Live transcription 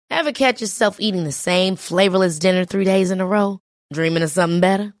Ever catch yourself eating the same flavorless dinner 3 days in a row? Dreaming of something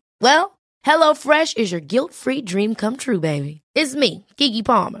better? Well, HelloFresh is your guilt-free dream come true, baby. It's me, Keke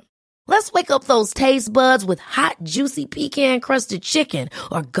Palmer. Let's wake up those taste buds with hot, juicy pecan-crusted chicken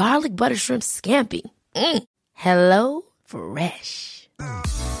or garlic butter shrimp scampi. Hello Fresh.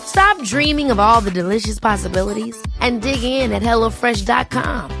 Stop dreaming of all the delicious possibilities and dig in at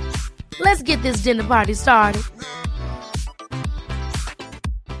HelloFresh.com. Let's get this dinner party started.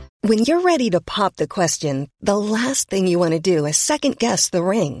 When you're ready to pop the question, the last thing you want to do is second-guess the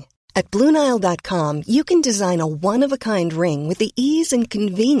ring. At BlueNile.com, you can design a one-of-a-kind ring with the ease and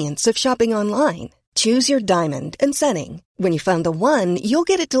convenience of shopping online. Choose your diamond and setting. When you find the one, you'll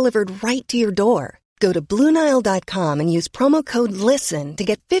get it delivered right to your door. Go to BlueNile.com and use promo code LISTEN to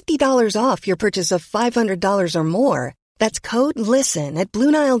get $50 off your purchase of $500 or more. That's code LISTEN at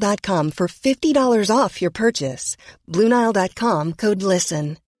BlueNile.com for $50 off your purchase. BlueNile.com, code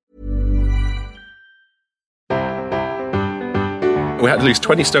LISTEN. We had to lose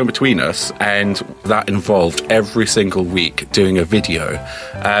 20 stone between us, and that involved every single week doing a video.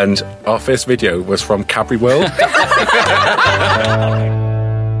 And our first video was from Cadbury World.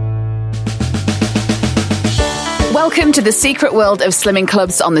 Welcome to the secret world of slimming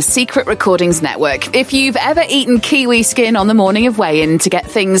clubs on the Secret Recordings Network. If you've ever eaten kiwi skin on the morning of weigh-in to get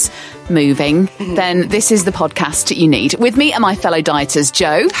things moving, then this is the podcast you need. With me are my fellow dieters,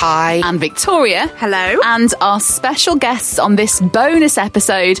 Joe. Hi. And Victoria. Hello. And our special guests on this bonus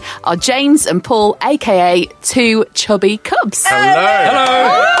episode are James and Paul, a.k.a. Two Chubby Cubs.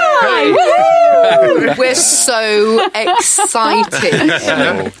 Hello. Hi. Woo! We're so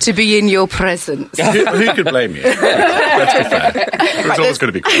excited to be in your presence. Who could blame you? Let's be fair. It's always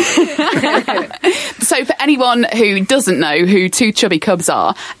going to be cool. So for anyone who doesn't know who Two Chubby Cubs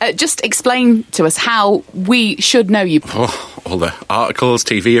are, just explain to us how we should know you. Oh, all the articles,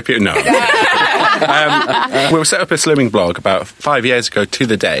 TV appear. No. We set up a slimming blog about 5 years ago to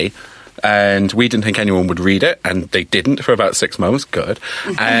the day. And we didn't think anyone would read it, and they didn't for about 6 months. Good.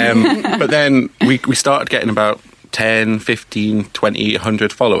 But then we started getting about 10, 15, 20,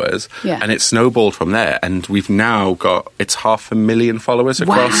 100 followers, and it snowballed from there. And we've now got, it's 500,000 followers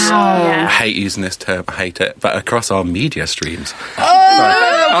across, I hate using this term, I hate it, but across our media streams.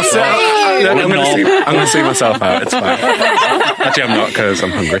 I'm going to see myself out, it's fine. Actually, I'm not, because I'm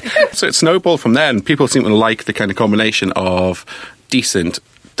hungry. So it snowballed from there, and people seem to like the kind of combination of decent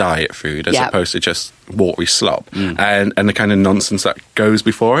diet food as opposed to just watery slop and the kind of nonsense that goes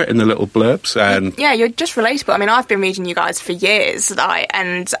before it in the little blurbs. And yeah, you're just relatable. I mean, I've been reading you guys for years,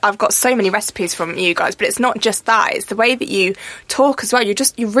 and I've got so many recipes from you guys, but it's not just that, it's the way that you talk as well. You're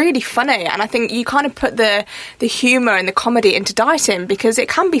really funny, and I think you kind of put the humour and the comedy into dieting, because it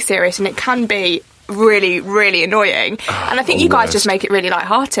can be serious and it can be really, really annoying. And I think you guys just make it really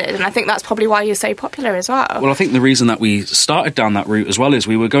lighthearted, and I think that's probably why you're so popular as well. Well, I think the reason that we started down that route as well is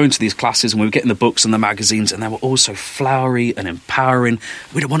we were going to these classes and we were getting the books and the magazines, and they were all so flowery and empowering.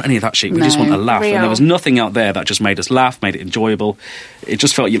 We don't want any of that shit. We just want a laugh. Real. And there was nothing out there that just made us laugh, made it enjoyable. It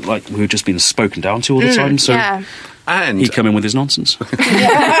just felt like we were just being spoken down to all the time. So and he'd come in with his nonsense.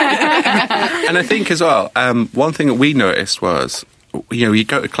 And I think as well, one thing that we noticed was, you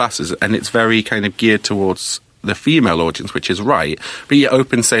go to classes and it's very kind of geared towards the female audience, which is right. But you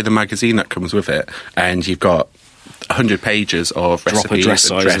open, say, the magazine that comes with it, and you've got 100 pages of recipes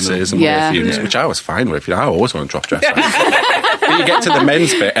and dresses and perfumes, which I was fine with. I always want to drop dress size. But you get to the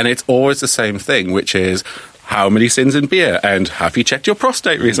men's bit, and it's always the same thing, which is, how many sins in beer? And have you checked your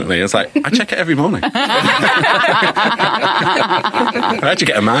prostate recently? It's like, I check it every morning. I had to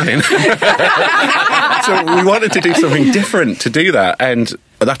get a man in. So we wanted to do something different to do that. And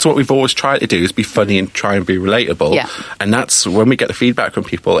that's what we've always tried to do, is be funny and try and be relatable. Yeah. And that's when we get the feedback from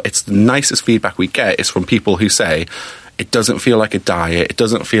people. It's the nicest feedback we get is from people who say, it doesn't feel like a diet. It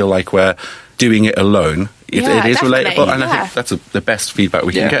doesn't feel like we're doing it alone. It is relatable, and I think that's the best feedback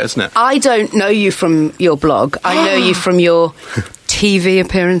we can get, isn't it? I don't know you from your blog. I know you from your TV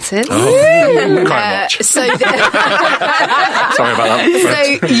appearances. Quite much. Sorry about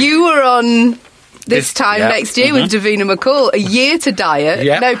that. So you were on this time next year with Davina McCall, a year to diet,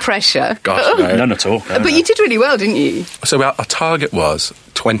 no pressure. Gosh, no. None at all. But you did really well, didn't you? So our target was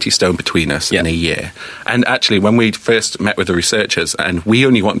 20 stone between us in a year. And actually, when we first met with the researchers, and we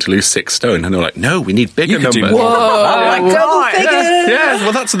only wanted to lose 6 stone, and they're like, no, we need bigger numbers. Whoa! Oh my God! Yeah,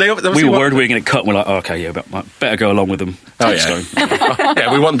 well, that's we were worried we were going to cut, and we're like, okay, yeah, but better go along with them. Stone.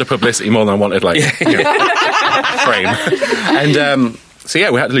 Yeah, we wanted the publicity more than I wanted, frame. And So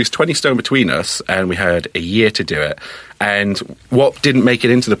yeah, we had to lose 20 stone between us, and we had a year to do it. And what didn't make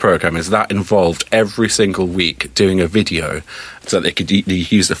it into the programme is that involved every single week doing a video so that they could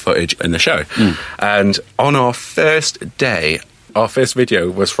use the footage in the show. And on our first day, our first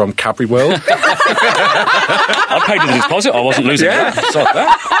video was from Cadbury World. I paid the deposit. I wasn't losing that.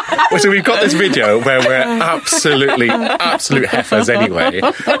 So we've got this video where we're absolute heifers anyway,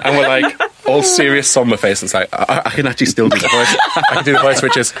 and we're like all serious, somber face, and it's like, I can actually still do the voice. I can do the voice,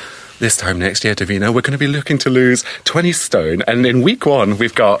 which is, this time next year, Davina, we're going to be looking to lose 20 stone, and in week 1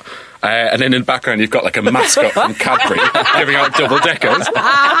 we've got... and then in the background, you've got like a mascot from Cadbury giving out double-deckers.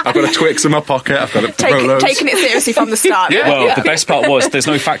 I've got a Twix in my pocket. I've got a Rolos. Taking it seriously from the start. Well, the best part was there's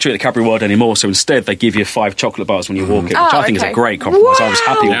no factory at the Cadbury World anymore, so instead they give you 5 chocolate bars when you walk in, which I think is a great compromise. I was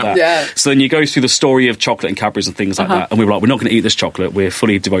happy with that. Yeah. So then you go through the story of chocolate and Cadbury's and things like that, and we were like, we're not going to eat this chocolate. We're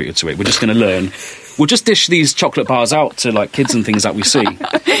fully devoted to it. We're just going to learn. We'll just dish these chocolate bars out to like kids and things that we see.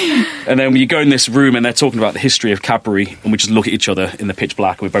 And then you go in this room and they're talking about the history of Cadbury, and we just look at each other in the pitch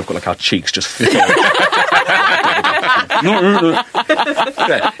black, and we've both got like our cheeks just filled. You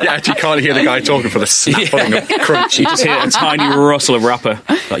actually can't hear the guy talking for the snapping of crunch. You just hear a tiny rustle of wrapper.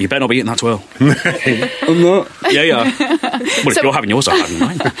 Like, you better not be eating that as well. I'm not. Yeah. Well, if you're having yours, I'm having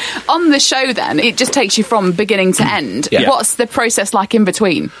mine. On the show, then, it just takes you from beginning to end. Yeah. What's the process like in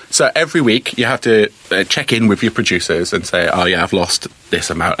between? So every week you have to check in with your producers and say, oh yeah, I've lost this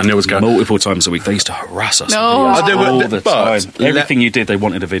amount. And they always go... Multiple times a week. They used to harass us. No. All the time. Everything you did, they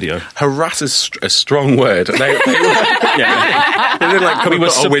wanted a video. Harass is a strong word. They didn't like we were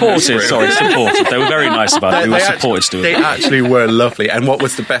supportive. Supportive. They were very nice about it. We were supported, Stuart. They actually were lovely. And what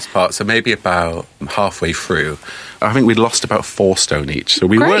was the best part? So maybe about halfway through, I think we'd lost about 4 stone each. So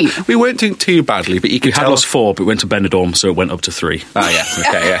we weren't doing too badly, but you could tell... We had lost 4, but we went to Benidorm, so it went up to 3. Oh, yeah.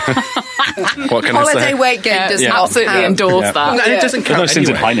 Okay, yeah. What can I say? Holiday weight gain does not absolutely endorse that. And it doesn't count. No sins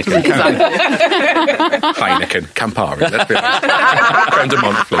in Heineken. Heineken, Campari, let's be honest. Friend of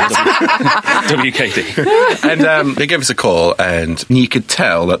month, please. WKD. And they gave us a call, and you could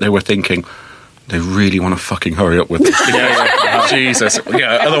tell that they were thinking, they really want to fucking hurry up with this. Jesus.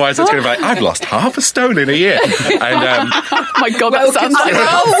 Yeah, otherwise it's going to be like, I've lost half a stone in a year. And my God, that sounds like...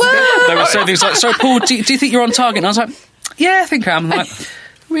 They were saying things like, so Paul, do you think you're on target? And I was like, yeah, I think I am. And I'm like,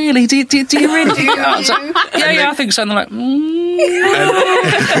 really? Do you really? I was like, yeah, I think so. And they're like,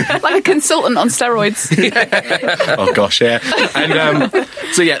 like a consultant on steroids. Oh gosh, yeah. And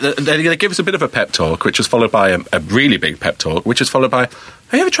so yeah, they give us a bit of a pep talk, which was followed by a really big pep talk, which was followed by,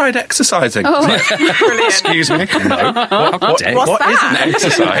 have you ever tried exercising? Oh, brilliant. Excuse me. No. What is an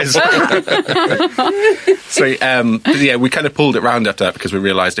exercise? So yeah, we kind of pulled it round after that because we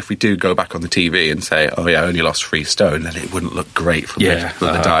realised if we do go back on the TV and say, oh yeah, I only lost 3 stone, then it wouldn't look great for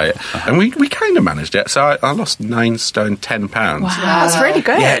the diet. And we kind of managed it. So I lost 9 stone, 10 pounds. Wow, that's really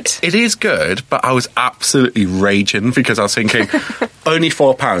good. Yeah, it is good, but I was absolutely raging because I was thinking, only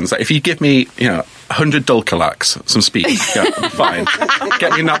 £4. Like, if you give me, 100 Dulcolax, some speed, fine.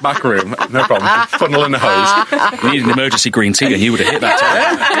 Get me in that back room, no problem. Funnel in the hose. You need an emergency green tea, and you would have hit that.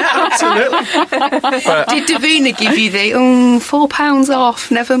 Absolutely. But, did Davina give you the £4 off?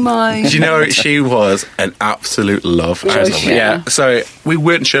 Never mind. Do you know, she was an absolute love. Yeah. So we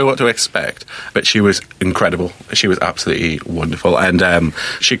weren't sure what to expect, but she was incredible. She was absolutely wonderful, and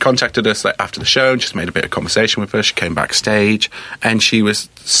she contacted us after the show and just made a bit of conversation with us. She came backstage, and she was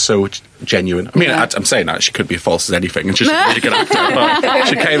so genuine. I mean, I'm saying that she could be false as anything, and she's a really good actor, but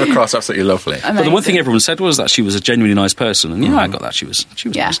she came across absolutely lovely. Amazing. But the one thing everyone said was that she was a genuinely nice person, and I got that. She was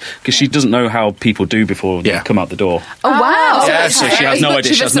nice because she doesn't know how people do before they come out the door. Oh wow! So she has no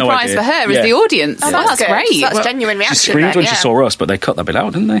idea. She has no idea. For her as the audience. Oh, that's great. That's genuine reaction. She screamed when she saw us, but they cut that bit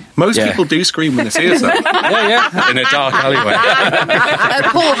out, didn't they? Most people do scream when they see us, though. In a dark alleyway.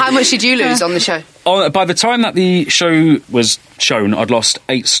 Paul, how much did you lose on the show? By the time that the show was shown, I'd lost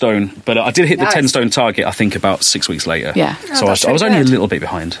 8 stone, but I did hit the 10 stone target, I think, about 6 weeks later. Yeah. So I was only a little bit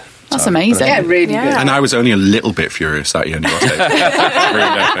behind. That's amazing. Yeah, really good. And I was only a little bit furious that you only lost 8.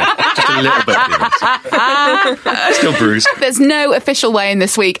 Just a little bit furious. Still bruised. There's no official weigh-in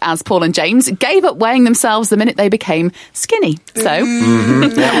this week as Paul and James gave up weighing themselves the minute they became skinny. So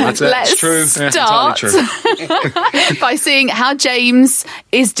that's it. let's start by seeing how James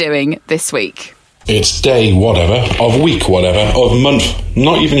is doing this week. It's day whatever, of week whatever, of month,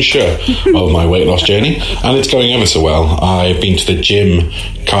 not even sure, of my weight loss journey, and it's going ever so well. I've been to the gym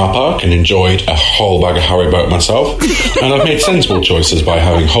car park and enjoyed a whole bag of Haribo myself, and I've made sensible choices by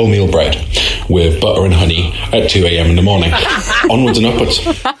having wholemeal bread with butter and honey at 2 a.m. in the morning. Onwards and upwards.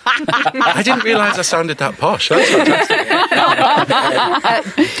 I didn't realise I sounded that posh. That's fantastic.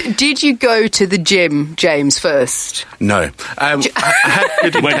 Did you go to the gym, James, first? No. I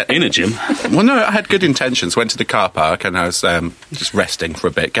had good Went in a gym. Well, no, I had good intentions. Went to the car park and I was just resting for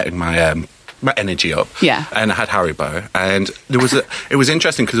a bit, getting my energy up. Yeah. And I had Haribo. And it was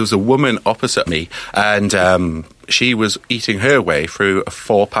interesting because there was a woman opposite me and she was eating her way through a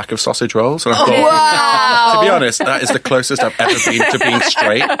 4-pack of sausage rolls. And I thought, Wow! to be honest, that is the closest I've ever been to being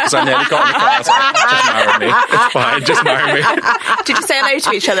straight. Because I nearly got in the car. I was like, just marry me. It's fine, just marry me. Did you say hello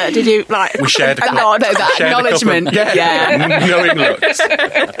to each other? Did you, We shared a nod. That acknowledgement. knowing looks.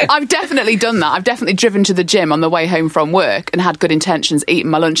 I've definitely done that. I've definitely driven to the gym on the way home from work and had good intentions,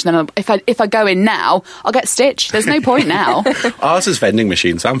 eaten my lunch, and then if I go in now, I'll get stitched. There's no point now. Ours is vending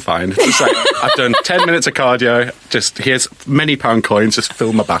machines. I'm fine. It's like, I've done 10 minutes of cardio. Just here's many pound coins. Just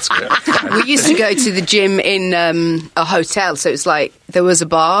fill my basket. We used to go to the gym in a hotel, so it's like there was a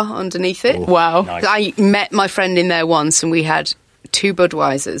bar underneath it. Wow. Nice. I met my friend in there once, and we had 2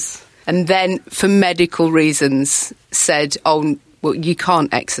 Budweisers, and then for medical reasons said, "Oh, well, you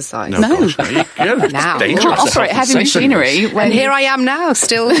can't exercise." No. Gosh, it's Now. dangerous. Can't operate heavy machinery. And here I am now,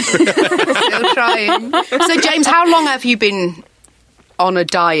 still trying. So, James, how long have you been on a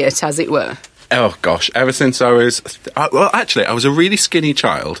diet, as it were? Oh gosh, ever since I was I was a really skinny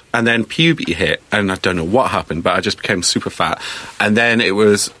child, and then puberty hit, and I don't know what happened, but I just became super fat, and then it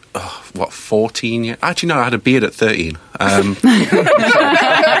was 14 years. Actually, no, I had a beard at 13.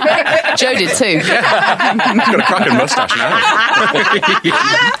 Joe did too. He's got a cracking moustache now.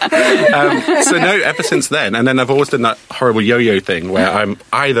 So no, ever since then, and then I've always done that horrible yo-yo thing where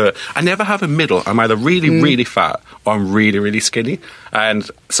I never have a middle. I'm either really, really fat or I'm really, really skinny. And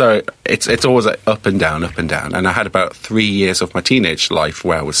so it's always like up and down. And I had about 3 years of my teenage life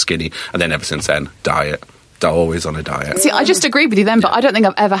where I was skinny, and then ever since then, diet. Always on a diet. See, I just agree with you then, but I don't think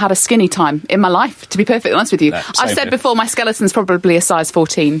I've ever had a skinny time in my life, to be perfectly honest with you. No, I've said before my skeleton's probably a size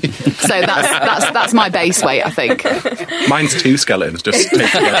 14. So that's my base weight, I think. Mine's 2 skeletons, just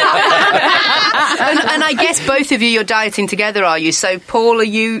take together. And I guess both of you, you're dieting together, are you? So, Paul, do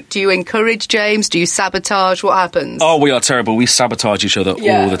you encourage James? Do you sabotage? What happens? Oh, we are terrible. We sabotage each other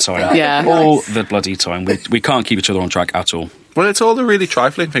all the time. Yeah. All the bloody time. We can't keep each other on track at all. Well, it's all the really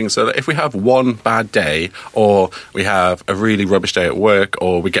trifling things. So that if we have one bad day, or we have a really rubbish day at work,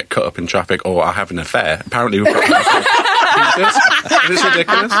 or we get cut up in traffic, or I have an affair, apparently we've got pizzas. It's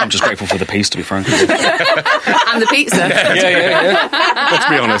ridiculous. I'm just grateful for the peace, to be frank. And the pizza. Yeah. Let's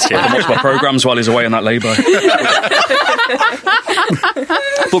be honest here. I watch my programmes while he's away on that lay-by.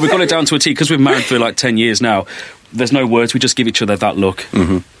 But we've got it down to a T, because we've married for like 10 years now. There's no words, we just give each other that look,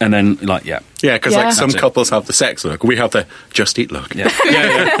 and then, like, yeah. Yeah, because like some That's it. couples have the sex look, we have the just eat look. Yeah.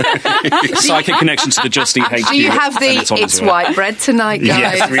 Psychic connection to the Just Eat HQ. Do you have the and on it's as well. white bread tonight,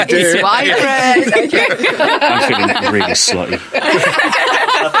 guys? Yes, we do. It's white bread. Okay. I'm feeling really slutty.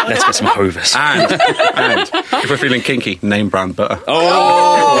 Let's get some Hovis. And if we're feeling kinky, name brand butter.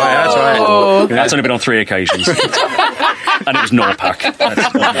 Oh! Right, that's right. That's only been on 3 occasions. And it was Norpac.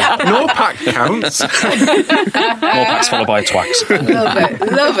 Norpac counts. Norpac's followed by Twax.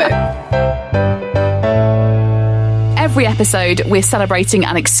 Love it. Every episode, we're celebrating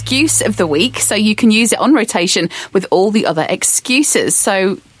an excuse of the week, so you can use it on rotation with all the other excuses.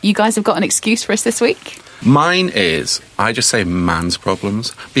 So, you guys have got an excuse for us this week? Mine is, I just say man's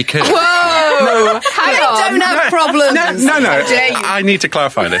problems, because... Whoa! I don't have problems. No. How dare you? I need to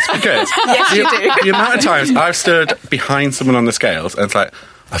clarify this, because Yes, you do. the amount of times I've stood behind someone on the scales and it's like,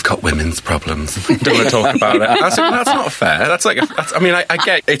 I've got women's problems. Don't want to talk about it. I was like, that's not fair. That's like, I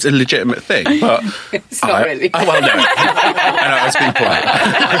get it's a legitimate thing, but It's not really. Oh, well, no. I was being polite.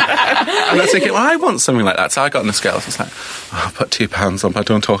 And I was thinking, well, I want something like that. So I got on the scales. I was like, I'll put £2 on, but I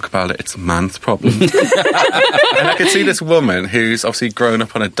don't talk about it. It's a man's problem. And I could see this woman who's obviously grown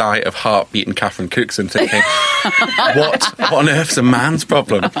up on a diet of heart-beating Catherine Cookson thinking, what on earth's a man's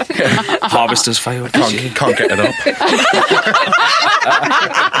problem? Harvester's failed. Can't get it up.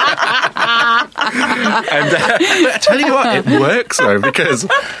 And but I tell you what, it works though, because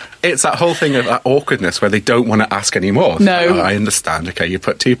it's that whole thing of that awkwardness where they don't want to ask anymore. No. Oh, I understand. Okay, you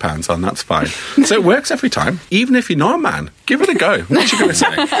put £2 on, that's fine. So it works every time. Even if you're not a man, give it a go. What you going to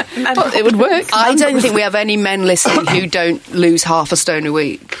say? But it would work. I don't think we have any men listening who don't lose half a stone a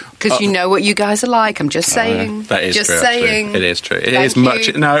week, because you know what you guys are like. I'm just saying. That is just true. saying. Actually. It is true. It Thank is much.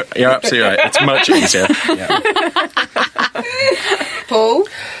 you. No, you're absolutely right. It's much easier. Paul?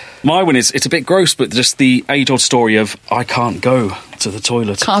 My one is, it's a bit gross, but just the age-old story of, I can't go to the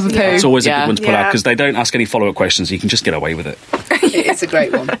toilet. Can't have a poo. It's always a Yeah. good one to pull out, Yeah. because they don't ask any follow-up questions. You can just get away with it. It's a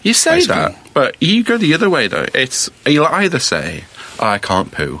great one. You say that, but you go the other way though. You'll either say, I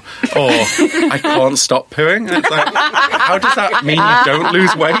can't poo, or I can't stop pooing. And it's like, how does that mean you don't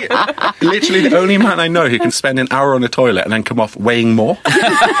lose weight? Literally, the only man I know who can spend an hour on a toilet and then come off weighing more.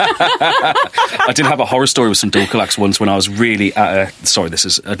 I did have a horror story with some Dulcolax once when I was really sorry, this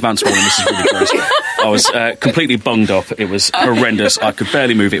is advanced warning, this is really gross. I was completely bunged up. It was horrendous. I could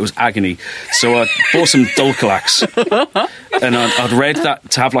barely move. It was agony. So I bought some Dulcolax, and I'd read that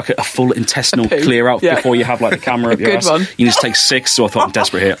to have like a full intestinal clear out before you have like the camera up your ass. One. You need to take 6, so I thought, I'm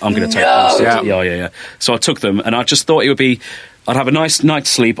desperate here. I'm going to take them. Yeah. So I took them, and I just thought it would be... I'd have a nice night's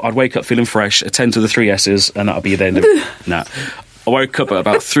sleep, I'd wake up feeling fresh, attend to the 3 S's, and that'd be the end of it. Nah. I woke up at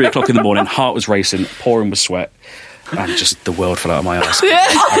about 3 o'clock in the morning, heart was racing, pouring with sweat, and just the world fell out of my eyes.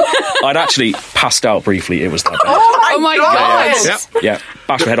 I'd actually passed out briefly, it was that bad. Oh my God! Yeah,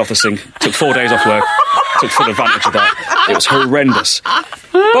 bashed my head off the sink, took 4 days off work, took full advantage of that. It was horrendous.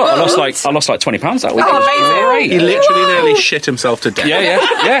 But I lost like 20 pounds that week. Oh, amazing. He literally nearly shit himself to death. Yeah.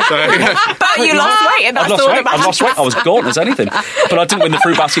 But you lost weight, and that's all that matters. I lost weight. I was gaunt as anything. But I didn't win the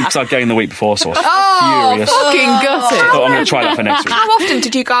fruit basket because I'd gained the week before, so I was furious. Fucking got it. But I'm going to try that for next week. How often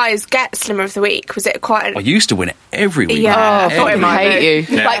did you guys get Slimmer of the Week? Was it quite... I used to win it every week. Yeah. I fucking hate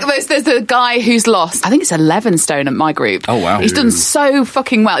you. Yeah. Like, there's a guy who's lost, I think it's 11 stone at my group. Oh, wow. He's done so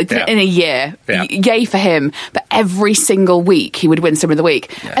fucking well in a year. Yeah. Yay for him. But every single week he would win Slimmer of the Week.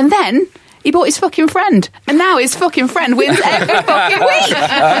 Yeah. And then... he bought his fucking friend, and now his fucking friend wins every fucking week.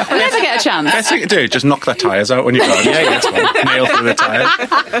 We never get a chance. Best thing to do, just knock their tyres out when you're done. That's fine. Nail through the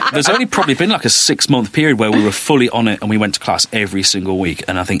tyres. There's only probably been like a 6-month period where we were fully on it and we went to class every single week,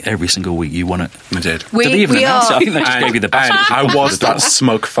 and I think every single week you won it. I did. Did they even announce it? I think they just gave you the And basket. I was that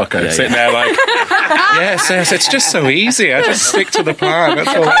smoke fucker sitting there like, yes, it's just so easy. I just stick to the plan. That's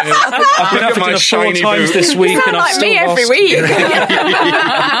all it is. I've been out for dinner 4 times this week, and I've like still me lost. every week.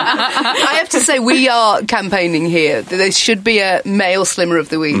 I have to say, we are campaigning here. There should be a male Slimmer of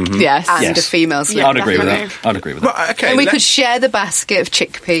the Week Yes. and a female Slimmer. I'd agree with definitely. that. I'd agree with that. Well, okay, And we could share the basket of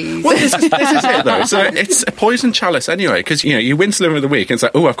chickpeas. Well, this is it, though. So it's a poison chalice anyway, because, you win Slimmer of the Week, and it's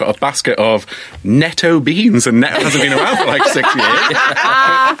like, oh, I've got a basket of Netto beans, and Netto hasn't been around for like 6 years.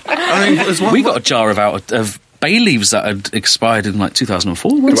 I mean, there's one... We got a jar of bay leaves that had expired in like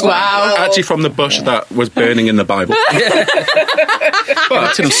 2004. Wow. Actually from the bush that was burning in the Bible.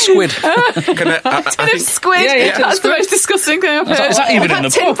 But a tin of squid. Tin of squid. Yeah. That's the most disgusting thing I've heard. Is that even in the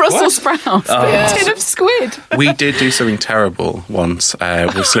tin book? Brussels sprouts. But tin of squid. We did do something terrible once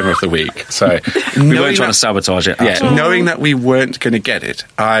with Slimmer of the Week. So We weren't trying to sabatage it. Yeah, knowing that we weren't going to get it,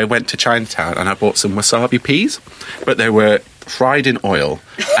 I went to Chinatown and I bought some wasabi peas, but they were fried in oil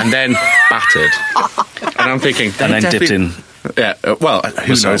and then battered. And I'm thinking... And then dipped in... Yeah, well,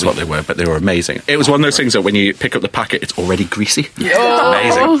 who knows what they were, but they were amazing. It was one of those things that when you pick up the packet, it's already greasy. Yeah.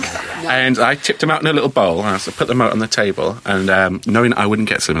 Amazing. And I tipped them out in a little bowl, and I put them out on the table, and knowing I wouldn't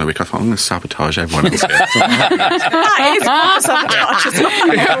get Slimmer of the Week, I thought, I'm going to sabotage everyone else here. That is proper sabotage as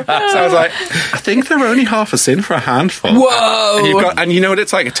well. So I was like, I think they're only half a sin for a handful. Whoa! And you know what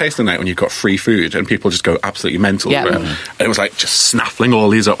it's like, a tasting night when you've got free food, and people just go absolutely mental. Yeah. For it. And it was like just snaffling all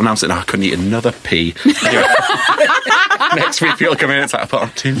these up, and I was like, I couldn't eat another pea. Next week, people come in, it's like, I put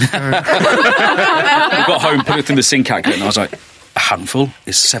on 2. I got home, put it through the sink accurate, and I was like, a handful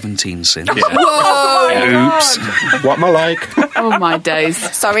is 17 sins. Yeah. Whoa! Oops. What am I like? Oh, my days.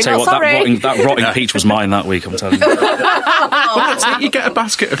 Sorry, Tell you not what, sorry. that rotting peach was mine that week, I'm telling you. Well, that's it. You get a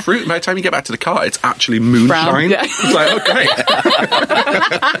basket of fruit, and by the time you get back to the car, it's actually moonshine. Yeah. It's like, okay.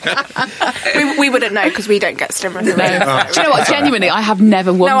 We wouldn't know because we don't get Slimmer of the Week. Do you know what? Genuinely, I have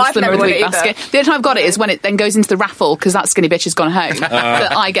never won No, the I've Slimmer never of the won Week it either. basket. The only time I've got it is when it then goes into the raffle because that skinny bitch has gone home.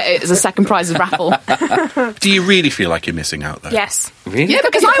 That I get it as a second prize of raffle. Do you really feel like you're missing out, though? Yes. Really? Yeah,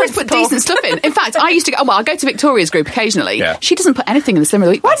 because I always put decent stuff in. In fact, I used to go. I go to Victoria's group occasionally. Yeah. She doesn't put anything in the Slimmer of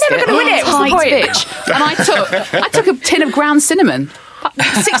the Week I'm basket. never gonna win it. What's the Tight point? bitch. And I took a tin of ground cinnamon.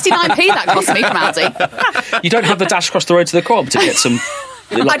 69p that cost me from Aldi. You don't have the dash across the road to the co-op to get some...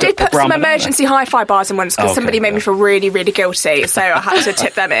 I did put some emergency hi-fi bars in once because Okay, somebody made me feel really, really guilty, so I had to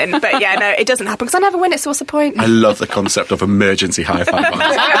tip them in. But yeah, no, it doesn't happen because I never win it, so what's the point? I love the concept of emergency hi-fi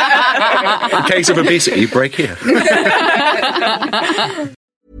bars. In case of obesity, break here.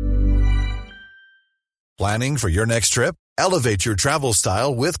 Planning for your next trip? Elevate your travel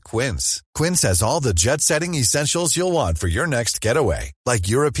style with Quince. Quince has all the jet-setting essentials you'll want for your next getaway, like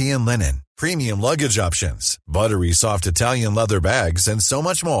European linen, premium luggage options, buttery soft Italian leather bags, and so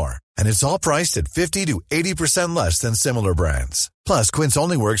much more. And it's all priced at 50 to 80% less than similar brands. Plus, Quince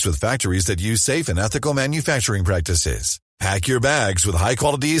only works with factories that use safe and ethical manufacturing practices. Pack your bags with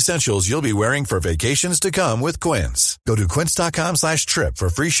high-quality essentials you'll be wearing for vacations to come with Quince. Go to quince.com/trip for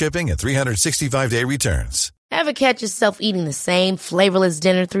free shipping and 365-day returns. Ever catch yourself eating the same flavorless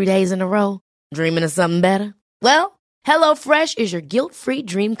dinner 3 days in a row? Dreaming of something better? Well, HelloFresh is your guilt-free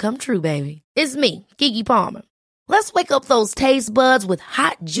dream come true, baby. It's me, Keke Palmer. Let's wake up those taste buds with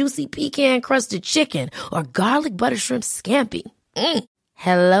hot, juicy pecan-crusted chicken or garlic butter shrimp scampi.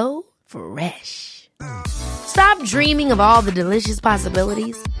 Hello Fresh. Stop dreaming of all the delicious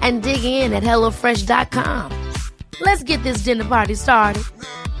possibilities and dig in at HelloFresh.com. Let's get this dinner party started.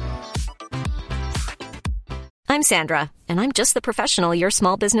 I'm Sandra, and I'm just the professional your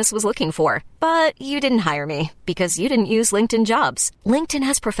small business was looking for. But you didn't hire me because you didn't use LinkedIn Jobs. LinkedIn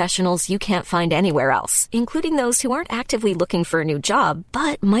has professionals you can't find anywhere else, including those who aren't actively looking for a new job,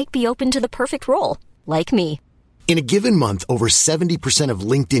 but might be open to the perfect role, like me. In a given month, over 70% of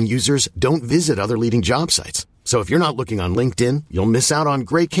LinkedIn users don't visit other leading job sites. So if you're not looking on LinkedIn, you'll miss out on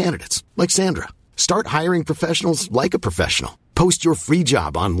great candidates like Sandra. Start hiring professionals like a professional. Post your free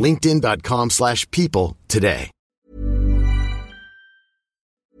job on linkedin.com/people today.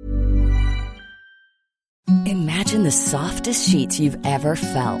 Imagine the softest sheets you've ever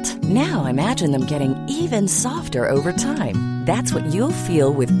felt. Now imagine them getting even softer over time. That's what you'll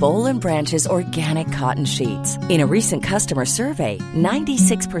feel with Boll & Branch's organic cotton sheets. In a recent customer survey,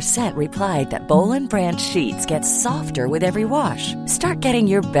 96% replied that Boll & Branch sheets get softer with every wash. Start getting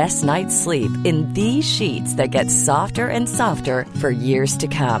your best night's sleep in these sheets that get softer and softer for years to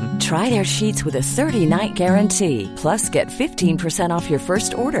come. Try their sheets with a 30-night guarantee. Plus, get 15% off your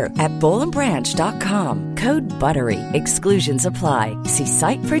first order at bollandbranch.com. Code BUTTERY. Exclusions apply. See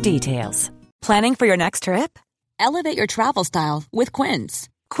site for details. Planning for your next trip? Elevate your travel style with Quince.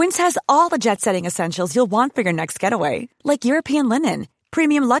 Quince has all the jet-setting essentials you'll want for your next getaway, like European linen,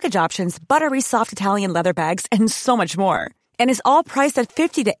 premium luggage options, buttery soft Italian leather bags, and so much more. And is all priced at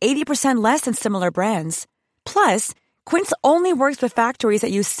 50 to 80% less than similar brands. Plus, Quince only works with factories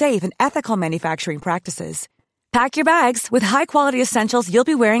that use safe and ethical manufacturing practices. Pack your bags with high-quality essentials you'll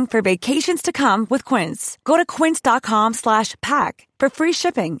be wearing for vacations to come with Quince. Go to quince.com/pack for free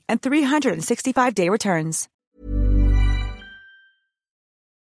shipping and 365-day returns.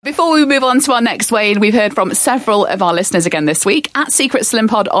 Before we move on to our next weigh-in, we've heard from several of our listeners again this week at Secret Slim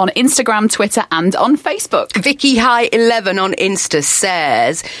Pod on Instagram, Twitter and on Facebook. Vicky High 11 on Insta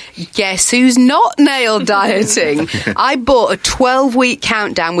says, guess who's not nail dieting? I bought a 12-week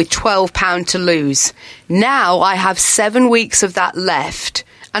countdown with £12 to lose. Now I have 7 weeks of that left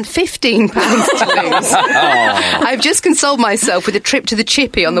and £15 to lose. I've just consoled myself with a trip to the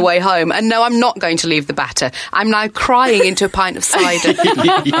Chippy on the way home, and no, I'm not going to leave the batter. I'm now crying into a pint of cider.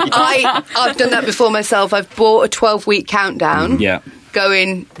 I've done that before myself. I've bought a 12-week countdown.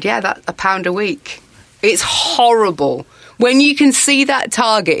 Going, that's £1 a week. It's horrible. When you can see that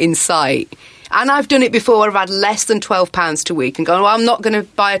target in sight. And I've done it before where I've had less than £12 to week and gone, well, I'm not going to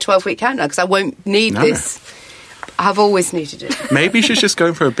buy a 12-week countdown because I won't need this. I've always needed it. Maybe she's just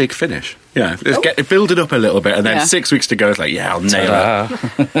going for a big finish. Build it up a little bit, and then 6 weeks to go, it's like, I'll nail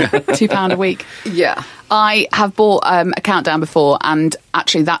it. £2 a week. Yeah. I have bought a countdown before, and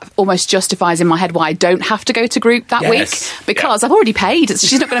actually that almost justifies in my head why I don't have to go to group that week, because I've already paid.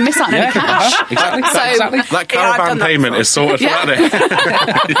 She's not going to miss out on any cash. Exactly. That caravan payment is sorted for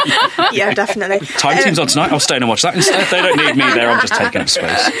that. Yeah, definitely. Time team's on tonight. I'll stay and watch that instead. They don't need me there. I'm just taking up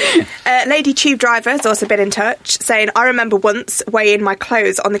space. Lady Tube Driver has also been in touch, saying, I remember once weighing my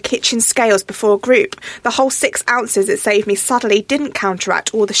clothes on the kitchen scales before group. The whole 6 ounces it saved me sadly didn't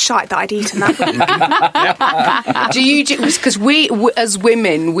counteract all the shite that I'd eaten that week. Do you, because we as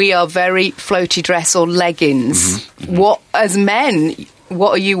women, we are very floaty dress or leggings. What, as men,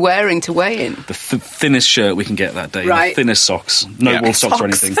 what are you wearing to weigh in? The thinnest shirt we can get that day. Right. The thinnest socks. No wool socks or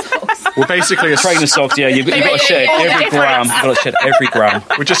anything. We're basically a trainer socks. You've got to shed every gram. You've got to shed every gram.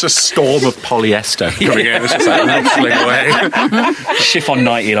 We're just a storm of polyester coming in. It's just like whistling away. Chiffon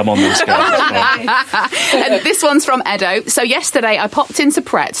 90, I'm on them scales. And this one's from Edo. So yesterday I popped into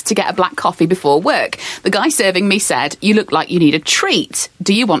Pret to get a black coffee before work. The guy serving me said, "You look like you need a treat.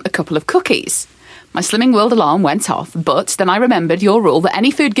 Do you want a couple of cookies?" My Slimming World alarm went off, but then I remembered your rule that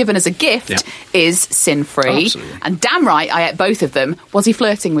any food given as a gift is sin-free. Absolutely. And damn right, I ate both of them. Was he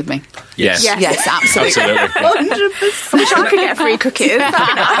flirting with me? Yes. Yes, absolutely. 100%. I wish I could get free cookies. That'd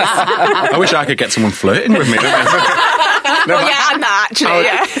be nice. I wish I could get someone flirting with me. Actually.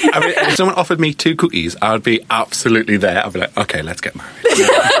 I mean, if someone offered me 2 cookies, I would be absolutely there. I'd be like, okay, let's get married.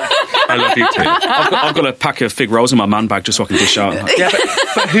 I love you too. I've got a pack of fig rolls in my man bag just so I can dish out.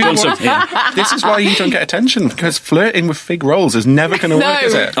 But who wants This is why you don't get attention, because flirting with fig rolls is never going to work,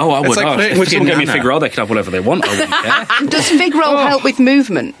 is it? Oh, I would. It's like flirting if with someone gave me a banana. fig roll, they could have whatever they want. I wouldn't care. Does fig roll help with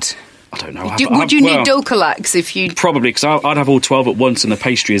movement? I don't know. Would you need Dulcolax if you... Probably, because I'd have all 12 at once and the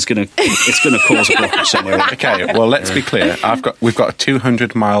pastry is going to cause a blockage somewhere. Okay, well, let's be clear. We've got a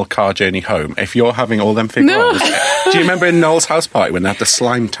 200-mile car journey home. If you're having all them fig rolls... Do you remember in Noel's house party when they had the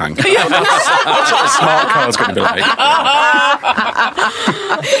slime tank? That's what the smart car's going to be like.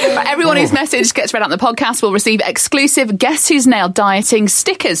 Everyone whose message gets read out on the podcast will receive exclusive Guess Who's Nailed dieting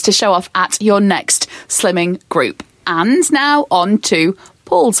stickers to show off at your next slimming group. And now on to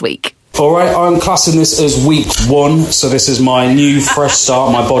Paul's week. All right, I'm classing this as week 1, so this is my new fresh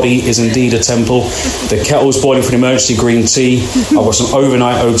start. My body is indeed a temple. The kettle's boiling for an emergency green tea. I've got some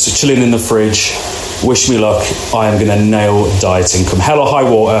overnight oats chilling in the fridge. Wish me luck. I am going to nail dieting. Come hell or high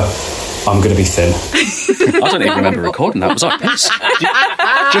water, I'm going to be thin. I don't even remember recording that. Was I pissed?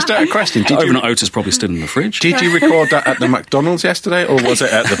 Just a question. Overnight oats is probably still in the fridge. Did you record that at the McDonald's yesterday, or was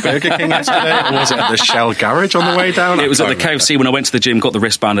it at the Burger King yesterday, or was it at the Shell garage on the way down? It was at the KFC when I went to the gym, got the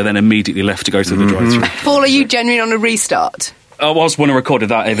wristband, and then immediately left to go to the drive-thru. Paul, are you genuine on a restart? I was when I recorded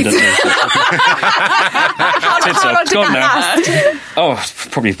that, evidently. It's gone now. Oh,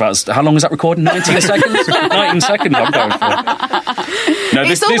 probably about... How long was that recording? 19 seconds? 19 seconds I'm going for. No,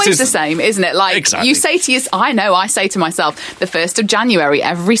 it's always the same, isn't it? Like, exactly. You say to I say to myself, the 1st of January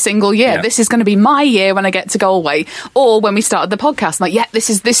every single year, this is going to be my year when I get to Galway. Or when we started the podcast, I'm like, this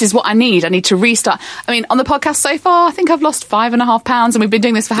is what I need. I need to restart. I mean, on the podcast so far, I think I've lost 5.5 pounds, and we've been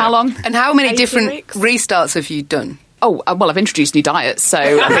doing this for how long? And how many different restarts have you done? Oh, well, I've introduced new diets, so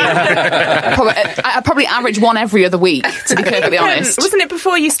I probably average one every other week, to be perfectly honest. Wasn't it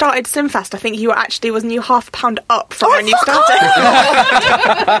before you started SlimFast? I think wasn't you half a pound up from when you started?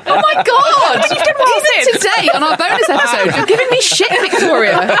 Oh my God! Even today, on our bonus episode, you're giving me shit,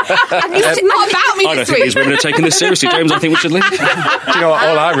 Victoria. And it's not about me I don't this think week. these women are taking this seriously, James. I think we should leave. Do you know what?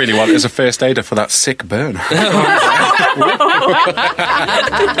 All I really want is a first aider for that sick burn.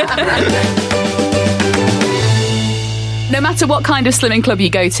 No matter what kind of slimming club you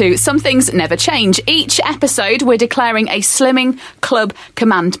go to, some things never change. Each episode, we're declaring a slimming club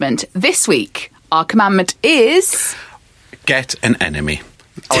commandment. This week, our commandment is... Get an enemy.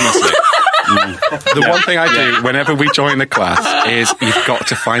 Honestly. The one thing I do whenever we join the class is you've got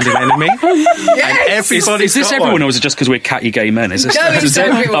to find an enemy. Yes! And is this everyone, or is it just because we're catty gay men? Is this, no, it's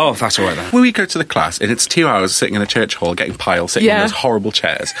everyone. Oh, that's all right then. When we go to the class, and it's 2 hours sitting in a church hall getting piled, sitting in those horrible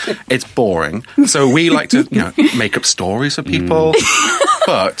chairs, it's boring. So we like to, make up stories for people.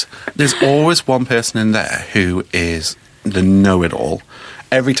 But there's always one person in there who is the know-it-all.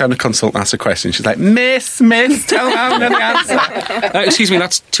 Every time the consultant asks a question, she's like, Miss, tell me I know the answer. Excuse me,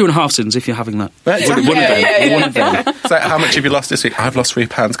 that's 2.5 sins if you're having that. One of them. It's like, how much have you lost this week? I've lost £3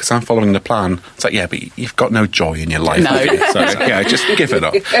 because I'm following the plan. It's like, yeah, but you've got no joy in your life. No. So, just give it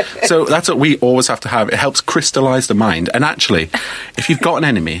up. So that's what we always have to have. It helps crystallise the mind. And actually, if you've got an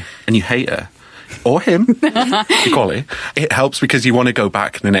enemy and you hate her, or him, equally, it helps because you want to go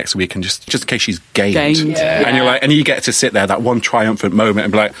back the next week and just in case she's gained. Yeah. And you're like, and you get to sit there, that one triumphant moment,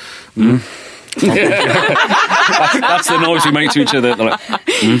 and be like, That's the noise we make to each other. Like,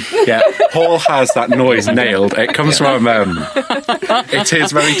 Yeah, Paul has that noise nailed. It comes from, it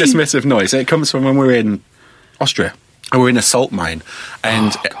is very dismissive noise. It comes from when we're in Austria. And we're in a salt mine,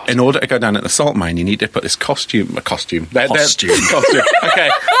 and in order to go down at the salt mine, you need to put this costume. Costume. Okay,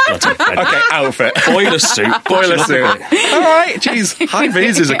 outfit. Boiler suit. All right, jeez, high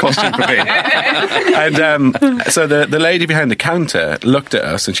vis is a costume for me. And so the lady behind the counter looked at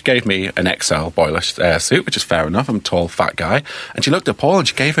us, and she gave me an XL boiler suit, which is fair enough. I'm a tall, fat guy, and she looked at Paul, and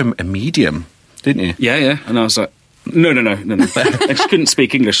she gave him a medium, didn't you? Yeah. And I was like, no. And she couldn't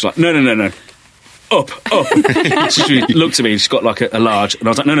speak English. She's like, no. Up. So she looked at me, she's got like a large, and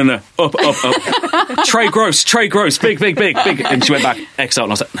I was like, no, up. Tray gross, big. And she went back, XL, and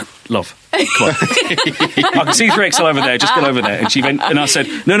I was like, no, love, come on. I can see 3XL over there, just get over there. And she went, and I said,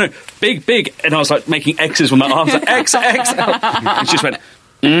 no, big. And I was like making X's with my arms, like, XL. And she just went,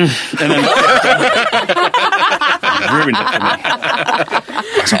 and then ruined it for me.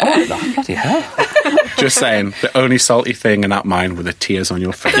 I was like, oh, bloody hell. Just saying, the only salty thing in that mine were the tears on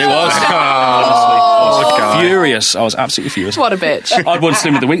your face. It was. Honestly, I was furious. I was absolutely furious. What a bitch. I'd won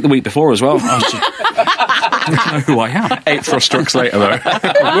Slim of the Week before as well. I don't know who I am. 8 thrust trucks later, though.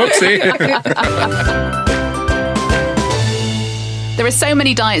 Whoopsie. There are so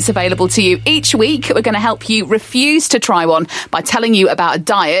many diets available to you. Each week, we're going to help you refuse to try one by telling you about a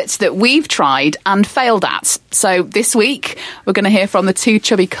diet that we've tried and failed at. So this week, we're going to hear from the 2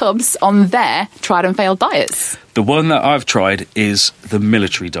 chubby cubs on their tried and failed diets. The one that I've tried is the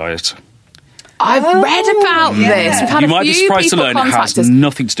military diet. I've read about this. We've had you might be surprised to learn it has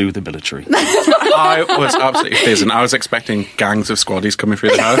nothing to do with the military. I was absolutely fizzing. I was expecting gangs of squaddies coming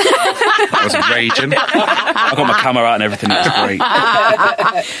through the house. That was raging. I got my camera out and everything. It was great.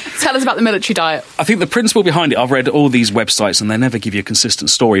 Tell us about the military diet. I think the principle behind it, I've read all these websites and they never give you a consistent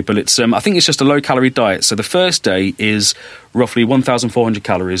story, but it's I think it's just a low-calorie diet. So the first day is roughly 1,400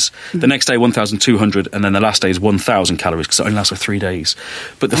 calories, the next day 1,200, and then the last day is 1,000 calories because it only lasts for 3 days.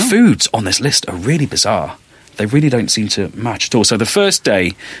 But the foods on this list are really bizarre. They really don't seem to match at all. So the first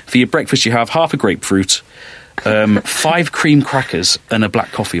day, for your breakfast, you have half a grapefruit, 5 cream crackers and a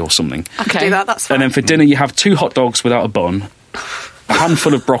black coffee or something. I can do that, that's fine. And then for dinner, you have 2 hot dogs without a bun, a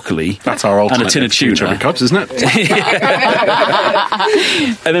handful of broccoli, that's our ultimate, and a tin of tuna. Chubby Cubs, isn't it?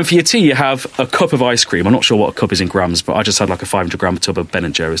 And then for your tea, you have a cup of ice cream. I'm not sure what a cup is in grams, but I just had like a 500-gram tub of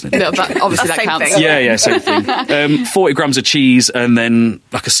Ben & Jerry's. No, obviously that counts. Thing. Yeah, same thing. 40 grams of cheese and then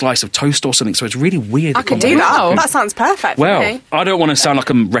like a slice of toast or something. So it's really weird. I could do that. That sounds perfect. Well, for me. I don't want to sound like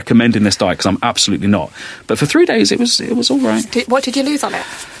I'm recommending this diet because I'm absolutely not. But for 3 days, it was all right. What did you lose on it?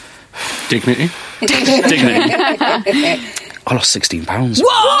 Dignity. I lost 16 pounds.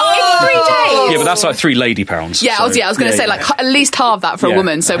 Whoa! In 3 days? Yeah, but that's like 3 lady pounds. Yeah, I was going to say like at least half that for a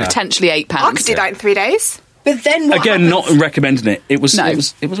woman, so potentially £8. I could do that in 3 days. But then what Again, happens? not recommending it. It was all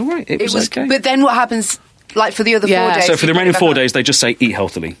right. It was okay. But then what happens, like, for the other 4 days? So for the remaining 4 days, they just say eat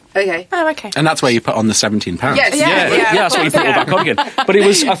healthily. Okay. Oh, okay. And that's where you put on the 17 pounds. Yes. Yeah, that's what you put it all back on again. But it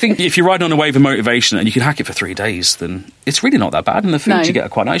was, I think, if you're riding on a wave of motivation and you can hack it for 3 days, then it's really not that bad. And the foods you get are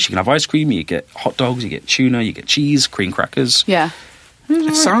quite nice. You can have ice cream, you get hot dogs, you get tuna, you get cheese, cream crackers. Yeah.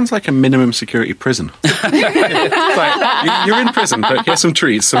 It sounds like a minimum security prison. It's like, you're in prison, but here's some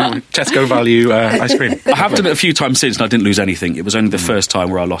treats, some Tesco value ice cream. I have done it a few times since and I didn't lose anything. It was only the first time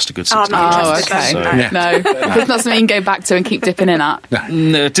where I lost a good 16 pounds. Okay. So, No. It's not something you can go back to and keep dipping in at.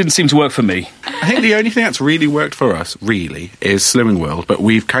 No, it didn't seem to work for me. I think the only thing that's really worked for us, really, is Slimming World, but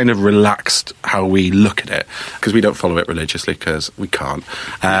we've kind of relaxed how we look at it because we don't follow it religiously because we can't.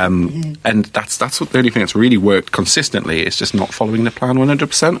 And that's what the only thing that's really worked consistently is just not following the plan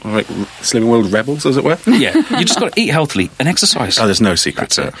 100%, like Slimming World rebels, as it were. Yeah, you just got to eat healthily and exercise. Oh, there's no secret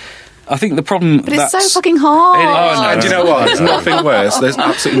to it. I think the problem... But it's so fucking hard. And do you know what? There's nothing worse. There's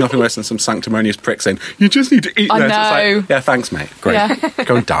absolutely nothing worse than some sanctimonious prick saying, you just need to eat this. I know. It's like, yeah, thanks, mate. Great. Yeah.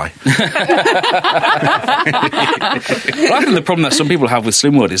 Go and die. Well, I think the problem that some people have with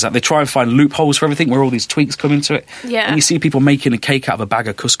Slim World is that they try and find loopholes for everything where all these tweaks come into it. Yeah. And you see people making a cake out of a bag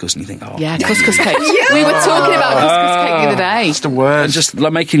of couscous and you think, oh... Yeah, couscous cake. We were talking about couscous cake the other day. It's the worst. And just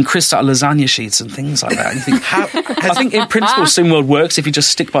like making crisps out of lasagna sheets and things like that. And you think, I think in principle Slim World works if you just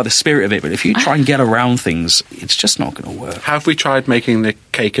stick by the spirit of it, but if you try and get around things, it's just not going to work. Have we tried making the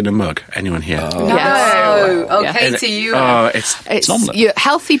cake in a mug? Anyone here? No. Yes. Okay, to you. It's an omelette. Your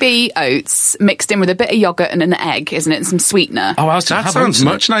healthy bee oats mixed in with a bit of yogurt and an egg, isn't it? And some sweetener. Oh, that sounds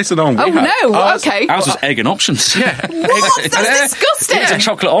much nicer than we had. Okay. Ours was egg and options. Yeah. What? That's disgusting. It's a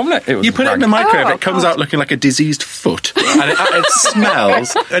chocolate omelette. You put it in the microwave, it comes out looking like a diseased foot. And it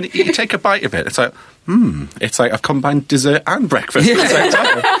smells. And you take a bite of it, it's like... it's like I've combined dessert and breakfast at the same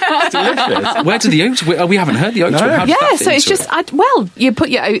time. It's delicious. Where do the oats... We haven't heard the oats. No. How does that fit So it's into just... it? you put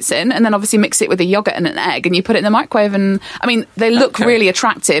your oats in and then obviously mix it with a yogurt and an egg and you put it in the microwave and... I mean, they look really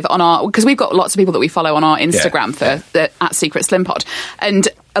attractive on our... Because we've got lots of people that we follow on our Instagram at Secret Slim Pod. And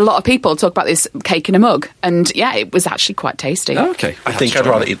a lot of people talk about this cake in a mug. And, yeah, it was actually quite tasty. Oh, okay. I think I'd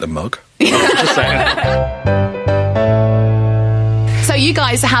rather eat the mug. Just saying. So you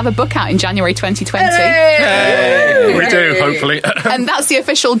guys have a book out in January 2020. Hey! We do, hopefully. And that's the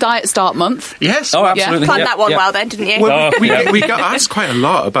official Diet Start month. Yes. Oh, absolutely. Planned that one well then, didn't you? Well, we got asked quite a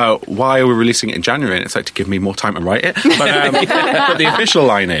lot about why we're releasing it in January, and it's like to give me more time to write it. But the official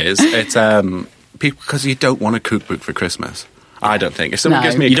line is, it's people because you don't want a cookbook for Christmas. I don't think. If someone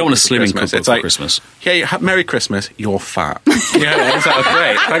gives me you don't want a slimming cookbook cookbook for Christmas. Yeah, Merry Christmas, you're fat. Yeah, it's like,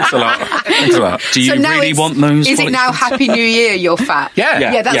 great. Thanks a lot. Thanks a lot. Do you really want those? Is it now Happy New Year, you're fat?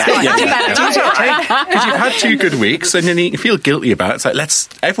 Yeah, that's good. Because you've had 2 good weeks and then you feel guilty about it. It's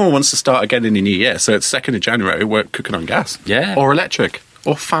like, everyone wants to start again in the new year. So it's 2nd of January, we're cooking on gas. Yeah. Or electric.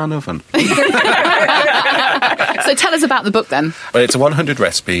 Or fan oven. So tell us about the book then. Well, it's 100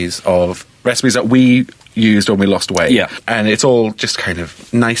 recipes that we used when we lost weight. Yeah. And it's all just kind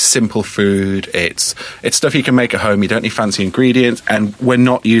of nice, simple food. It's stuff you can make at home. You don't need fancy ingredients. And we're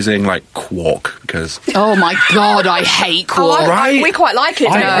not using, like, quark because... Oh, my God, I hate quark. We quite like it,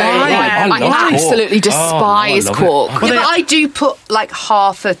 don't we? I absolutely despise quark. But I do put, like,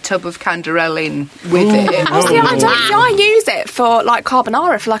 half a tub of canderel in with it. I use it for, like,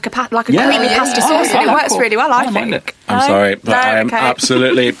 carbonara, for, like, a creamy pasta sauce, and it works really well, I think. I'm sorry, but I am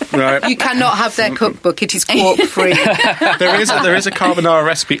absolutely... Right. You cannot have their cookbook. It is quark-free. There is a carbonara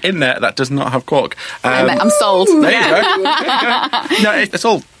recipe in there that does not have quark. I'm sold. There you go. No, it's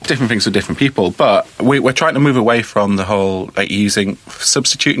all different things for different people, but we're trying to move away from the whole using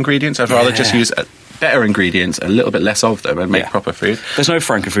substitute ingredients. I'd rather just use better ingredients, a little bit less of them, and make proper food. There's no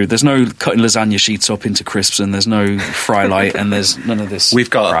Frankenfood. There's no cutting lasagna sheets up into crisps, and there's no fry light, and there's none of this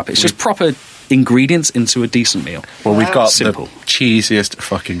crap. It's just proper ingredients into a decent meal. Well, we've got the cheesiest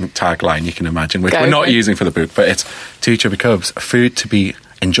fucking tagline you can imagine, which we're not using for the book, but it's Two Chubby Cubs, food to be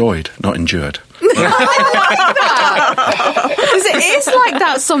enjoyed, not endured. I like that. Because it is like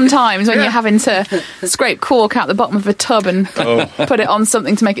that sometimes when you're having to scrape cork out the bottom of a tub and put it on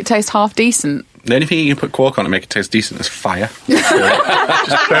something to make it taste half decent. The only thing you can put cork on to make it taste decent is fire. Just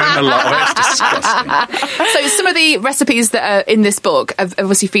burn a lot of it. It's disgusting. So some of the recipes that are in this book have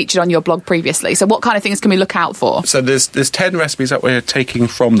obviously featured on your blog previously. So what kind of things can we look out for? So there's 10 recipes that we're taking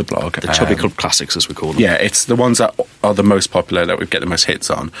from the blog. The Chubby Club Classics, as we call them. Yeah, it's the ones that are the most popular, that we get the most hits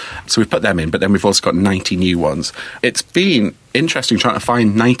on. So we've put them in, but then we've also got 90 new ones. It's been interesting trying to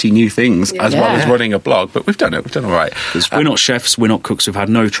find 90 new things as well as running a blog, but we've done it. We've done all right. Because we're not chefs, we're not cooks, we've had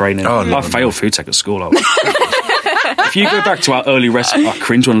no training. I've failed food tech at school. If you go back to our early recipes, I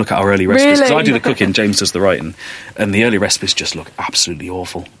cringe when I look at our early recipes, because I do the cooking, James does the writing, and the early recipes just look absolutely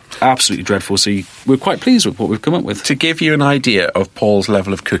awful. Absolutely dreadful. So we're quite pleased with what we've come up with. To give you an idea of Paul's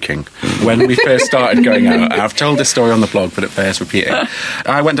level of cooking, when we first started going out, I've told this story on the blog, but it bears repeating.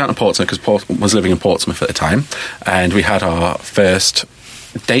 I went down to Portsmouth because Paul was living in Portsmouth at the time, and we had our first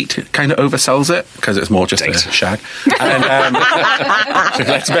date. Kind of oversells it because it's more just a shag. And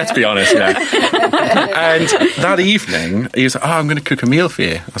let's be honest, yeah. And that evening, he was like, I'm going to cook a meal for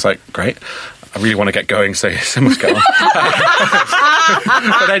you. I was like, great. I really want to get going, so must go on.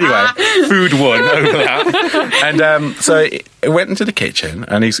 But anyway, food won over that. And so I went into the kitchen,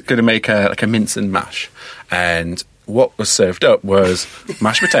 and he's going to make a mince and mash. And what was served up was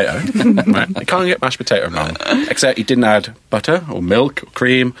mashed potato. Right? You can't get mashed potato wrong, except he didn't add butter or milk or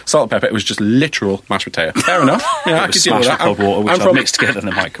cream, salt and pepper. It was just literal mashed potato. Fair enough. Yeah, I could deal with that. Cold water, which I've mixed together in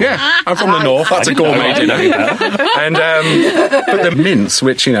the microwave. Yeah, I'm from the north. That's a gourmet dinner. And but the mince,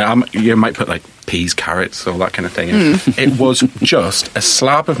 which you might put like peas, carrots, all that kind of thing. It was just a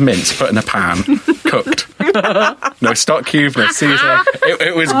slab of mince put in a pan, cooked. No stock cube, no seasoning.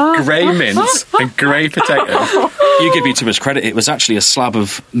 It was grey mince and grey potato. You give me too much credit. It was actually a slab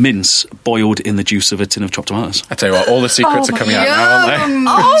of mince boiled in the juice of a tin of chopped tomatoes. I tell you what, all the secrets are coming out now, aren't they?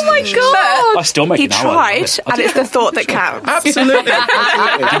 Oh my god! I still make it now. He tried, and it's the thought that counts. Absolutely.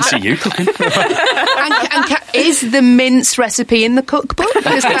 I didn't see you cooking. and is the mince recipe in the cookbook?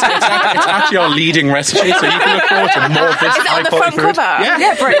 It's actually our leading recipe, so you can look forward to more of this high quality food.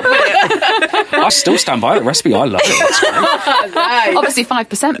 Yeah, brilliant. I still stand by the recipe. I love it. It's great. Obviously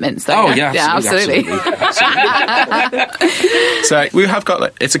 5% mince, though. Oh yeah, absolutely. So we have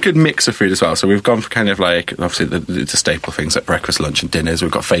got it's a good mix of food as well. So we've gone for kind of like obviously the staple things like breakfast, lunch, and dinners.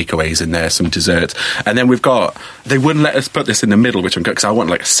 We've got fakeaways in there, some desserts, and then we've got. They wouldn't let us put this in the middle, which I'm good because I want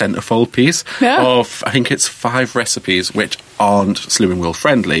like a centerfold piece of. I think it's 5 recipes which aren't Slimming World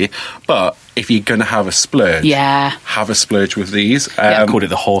friendly, but if you're going to have a splurge, have a splurge with these. I called it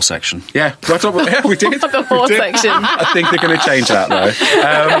the whore section. Yeah, we did. The whore section. I think they're going to change that though.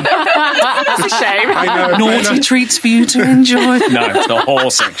 That's a shame. I know. Naughty treats for you to enjoy. No, it's the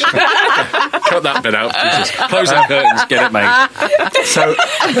whore section. Cut that bit out. Jesus. Close the curtains, get it made. So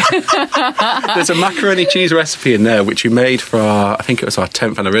there's a macaroni cheese recipe in there which we made for I think it was our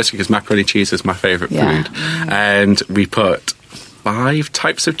 10th anniversary because macaroni cheese is my favourite food, and we put 5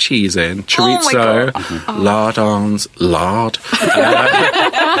 types of cheese in: chorizo, lardons, lard,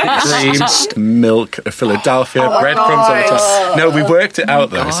 cream, milk, Philadelphia, breadcrumbs on the top. No, we worked it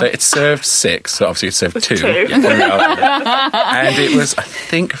out though. So it served 6, so obviously it served 2. And it was, I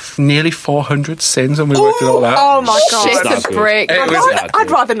think, nearly 400 sins when we worked it all out. Oh my god. Shit's a brick.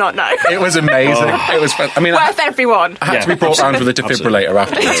 I'd rather not know. It was amazing. It was fun. I mean, worth everyone. I had to be brought around with a defibrillator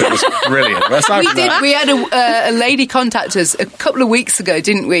afterwards. It was brilliant. We had a lady contact us a couple of weeks ago,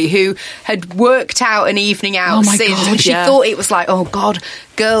 didn't we, who had worked out an evening out sins, and she thought it was like, oh god,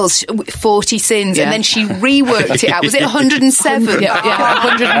 girls, 40 sins, and then she reworked it out. Was it 107?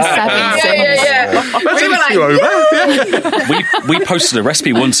 107 sins. We posted a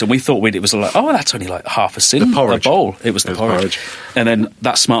recipe once, and we thought it was like, oh, that's only like half a sin. The porridge. A bowl. It was the porridge. And then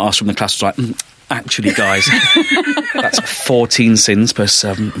that smart ass from the class was like, actually, guys, that's 14 sins per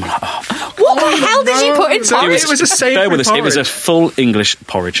 7. I'm like, oh, fuck. What? What the hell did you put in porridge? It was a savoury Bear with us. It was a porridge. full English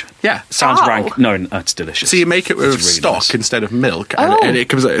porridge. Yeah. Sounds rank. No, it's delicious. So you make it with It's really stock nice. instead of milk, and it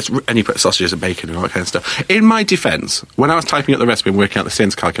comes. And you put sausages and bacon and all that kind of stuff. In my defence, when I was typing out the recipe and working out the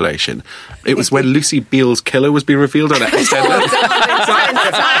sins calculation, it was when Lucy Beale's killer was being revealed on EastEnders.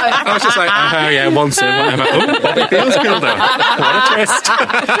 I was just like, oh yeah, one sin, whatever. Oh, Bobby Beale's killed her. What a twist!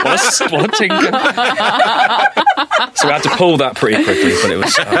 What a tinker! So we had to pull that pretty quickly, but it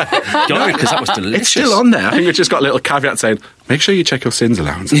was good because that was delicious. It's still on there. I think it's just got a little caveat saying, make sure you check your sins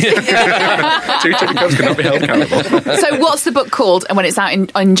allowance. 2 chubby cubs cannot be held accountable. So what's the book called and when it's out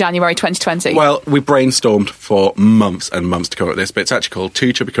in January 2020? Well, we brainstormed for months and months to come up with this, but it's actually called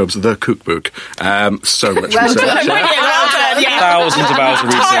 2 Chubby Cubs, The Cookbook. So much research. Thousands of hours of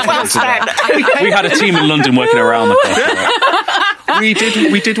research. We had a team in London working around the clock. We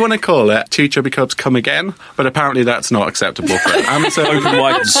did want to call it 2 Chubby Cubs Come Again, but apparently that's not acceptable for Amazon. Open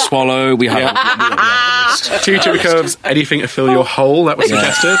wide and swallow. We had a list. 2 Chubby Cubs, anything to fill your hole, that was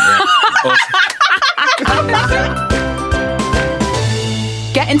suggested.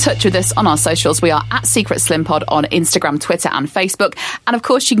 Get in touch with us on our socials. We are at Secret Slim Pod on Instagram, Twitter and Facebook. And of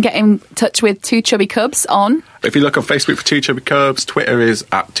course, you can get in touch with 2 Chubby Cubs on... If you look on Facebook for 2 Chubby Cubs, Twitter is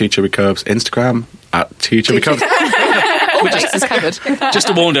at 2 Chubby Cubs, Instagram at 2 Chubby Cubs. All bases covered. Just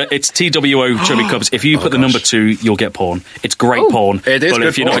a warner, it's TWO Chubby Cubs. If you put the number 2, you'll get porn. It's great porn. It is but good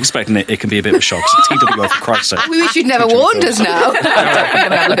if you're porn. not expecting it, it can be a bit of a shock. So TWO, for Christ's sake. We wish you'd never warned us now. Look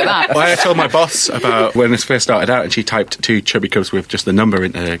at that. Well, I told my boss about when this first started out, and she typed 2 Chubby Cubs with just the number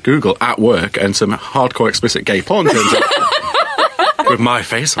into Google at work, and some hardcore explicit gay porn turns up. With my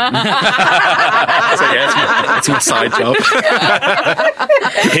face on. So yeah, it's my side job.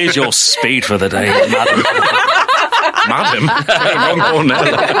 Here's your speed for the day, madam. Madam? Wrong porn now.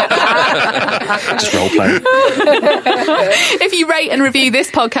 Just role playing. If you rate and review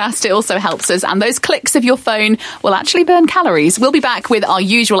this podcast, it also helps us, and those clicks of your phone will actually burn calories. We'll be back with our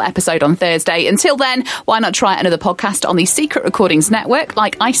usual episode on Thursday. Until then, why not try another podcast on the Secret Recordings Network,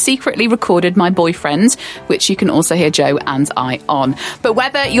 like I Secretly Recorded My Boyfriend, which you can also hear Joe and I on. But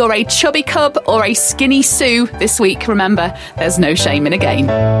whether you're a chubby cub or a skinny Sue this week, remember, there's no shame in a game.